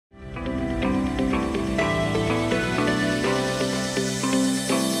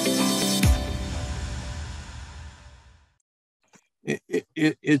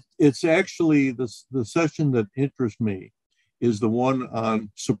It's actually the session that interests me is the one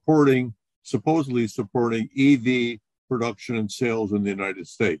on supposedly supporting EV production and sales in the United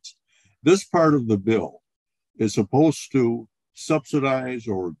States. This part of the bill is supposed to subsidize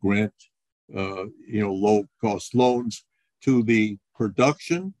or grant, low-cost loans to the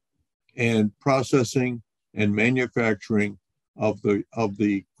production and processing and manufacturing of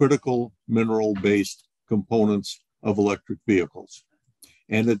the critical mineral-based components of electric vehicles.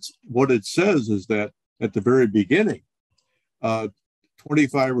 And it's what it says is that at the very beginning,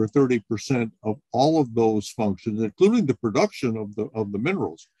 25 or 30% of all of those functions, including the production of the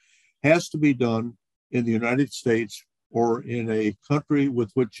minerals, has to be done in the United States or in a country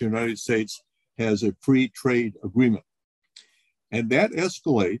with which the United States has a free trade agreement. And that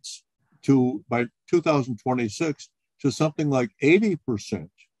escalates to, by 2026, to something like 80%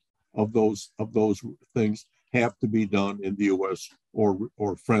 of those things have to be done in the US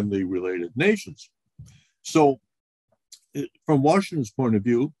or friendly related nations. So from Washington's point of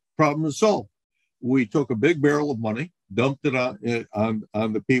view, problem is solved. We took a big barrel of money, dumped it on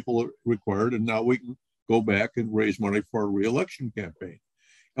the people required, and now we can go back and raise money for a re-election campaign.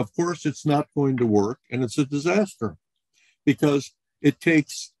 Of course, it's not going to work, and it's a disaster because it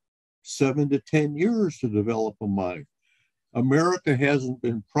takes 7 to 10 years to develop a mine. America hasn't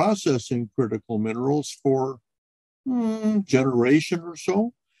been processing critical minerals for a generation or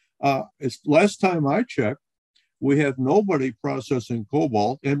so. Last time I checked, we have nobody processing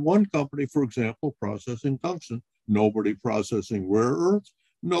cobalt, and one company, for example, processing tungsten, nobody processing rare earths,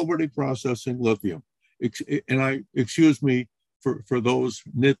 nobody processing lithium. And excuse me for those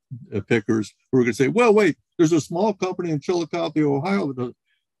nitpickers who are going to say, well, wait, there's a small company in Chillicothe, Ohio.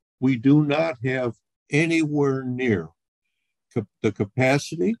 We do not have anywhere near the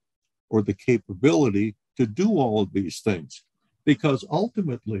capacity or the capability to do all of these things, because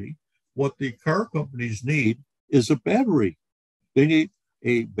ultimately what the car companies need is a battery. They need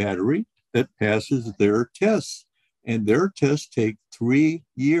a battery that passes their tests, and their tests take 3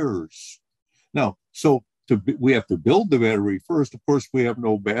 years. Now, so we have to build the battery first. Of course, we have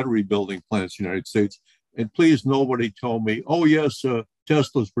no battery building plants in the United States. And please, nobody tell me, oh, yes,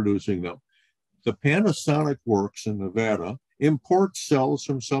 Tesla's producing them. The Panasonic works in Nevada imports cells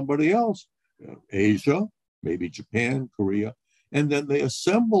from somebody else, Asia, maybe Japan, Korea, and then they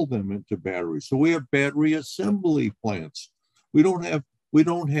assemble them into batteries. So we have battery assembly plants. We don't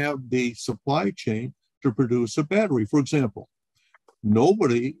have the supply chain to produce a battery. For example,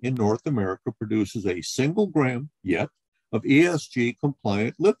 nobody in North America produces a single gram yet of ESG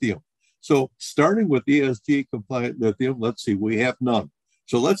compliant lithium. So starting with ESG compliant lithium, let's see, we have none.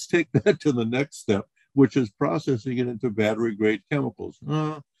 So let's take that to the next step, which is processing it into battery grade chemicals.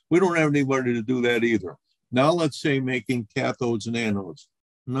 We don't have anybody to do that either. Now let's say making cathodes and anodes.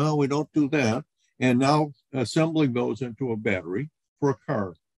 No, we don't do that. And now assembling those into a battery for a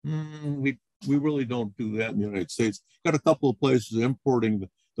car. We really don't do that in the United States. Got a couple of places importing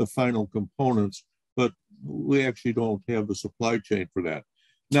the final components, but we actually don't have the supply chain for that.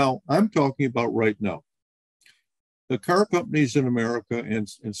 Now, I'm talking about right now. The car companies in America and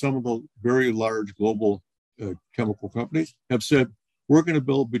some of the very large global chemical companies have said, we're going to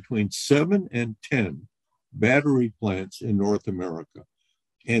build between 7 and 10 battery plants in North America.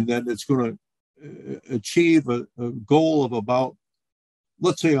 And then it's going to achieve a goal of about,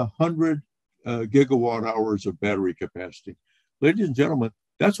 let's say, 100 gigawatt hours of battery capacity. Ladies and gentlemen,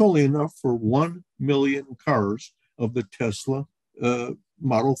 that's only enough for 1 million cars of the Tesla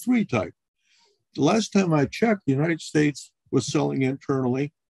Model 3 type. The last time I checked, the United States was selling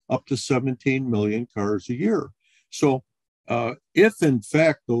internally up to 17 million cars a year. So if in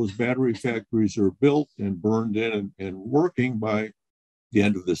fact those battery factories are built and burned in and working by the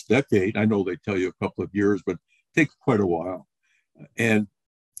end of this decade, I know they tell you a couple of years, but it takes quite a while. And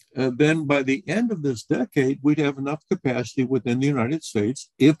then by the end of this decade, we'd have enough capacity within the United States,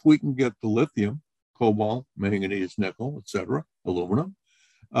 if we can get the lithium, cobalt, manganese, nickel, et cetera, aluminum,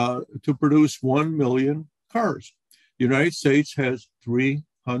 to produce 1 million cars. The United States has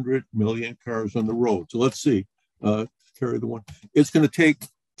 300 million cars on the road. So let's see, carry the one. It's going to take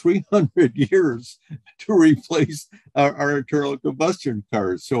 300 years to replace our internal combustion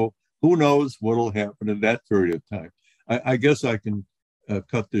cars. So who knows what will happen in that period of time. I guess I can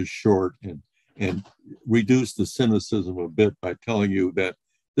cut this short and reduce the cynicism a bit by telling you that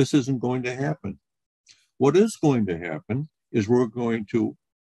this isn't going to happen. What is going to happen is we're going to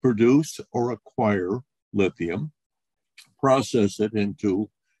produce or acquire lithium, process it into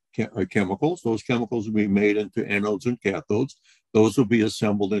chemicals. Those chemicals will be made into anodes and cathodes. Those will be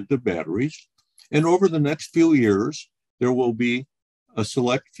assembled into batteries. And over the next few years, there will be a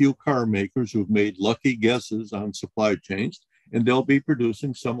select few car makers who've made lucky guesses on supply chains, and they'll be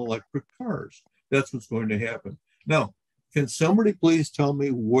producing some electric cars. That's what's going to happen. Now, can somebody please tell me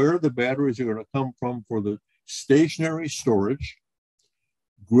where the batteries are going to come from for the stationary storage,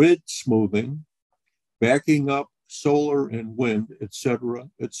 grid smoothing, backing up solar and wind, et cetera,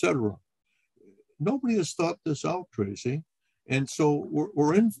 et cetera? Nobody has thought this out, Tracy. And so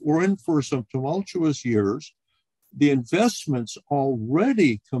we're in for some tumultuous years. The investments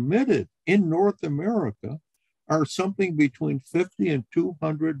already committed in North America are something between 50 and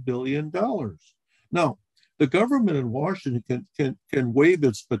 $200 billion. Now, the government in Washington can wave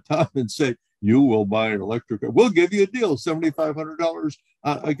its baton and say, you will buy an electric car. We'll give you a deal, $7,500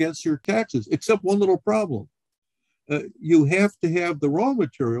 against your taxes, except one little problem. You have to have the raw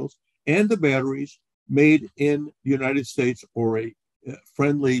materials and the batteries made in the United States or a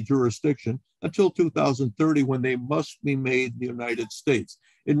friendly jurisdiction until 2030, when they must be made in the United States,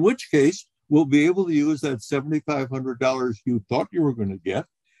 in which case we'll be able to use that $7,500 you thought you were going to get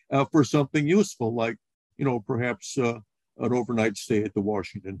for something useful, like, perhaps an overnight stay at the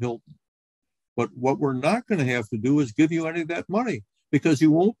Washington Hilton. But what we're not going to have to do is give you any of that money, because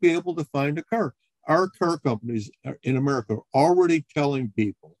you won't be able to find a car. Our car companies in America are already telling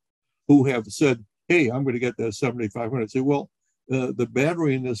people who have said, hey, I'm going to get that $7,500. Say, well, the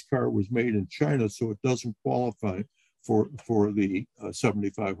battery in this car was made in China, so it doesn't qualify for the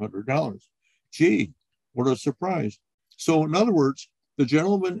 $7,500. Gee, what a surprise. So in other words, the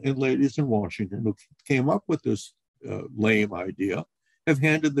gentlemen and ladies in Washington who came up with this lame idea have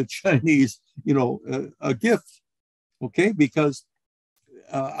handed the Chinese, a gift, okay? Because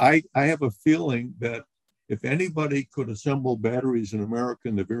I have a feeling that if anybody could assemble batteries in America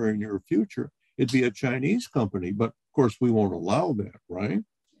in the very near future, it'd be a Chinese company. But of course, we won't allow that, right?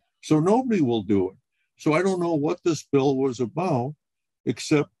 So nobody will do it. So I don't know what this bill was about,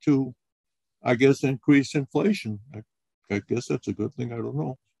 except to, I guess, increase inflation. I guess that's a good thing. I don't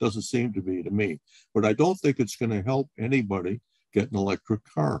know. Doesn't seem to be to me. But I don't think it's going to help anybody get an electric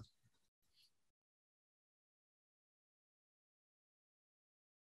car.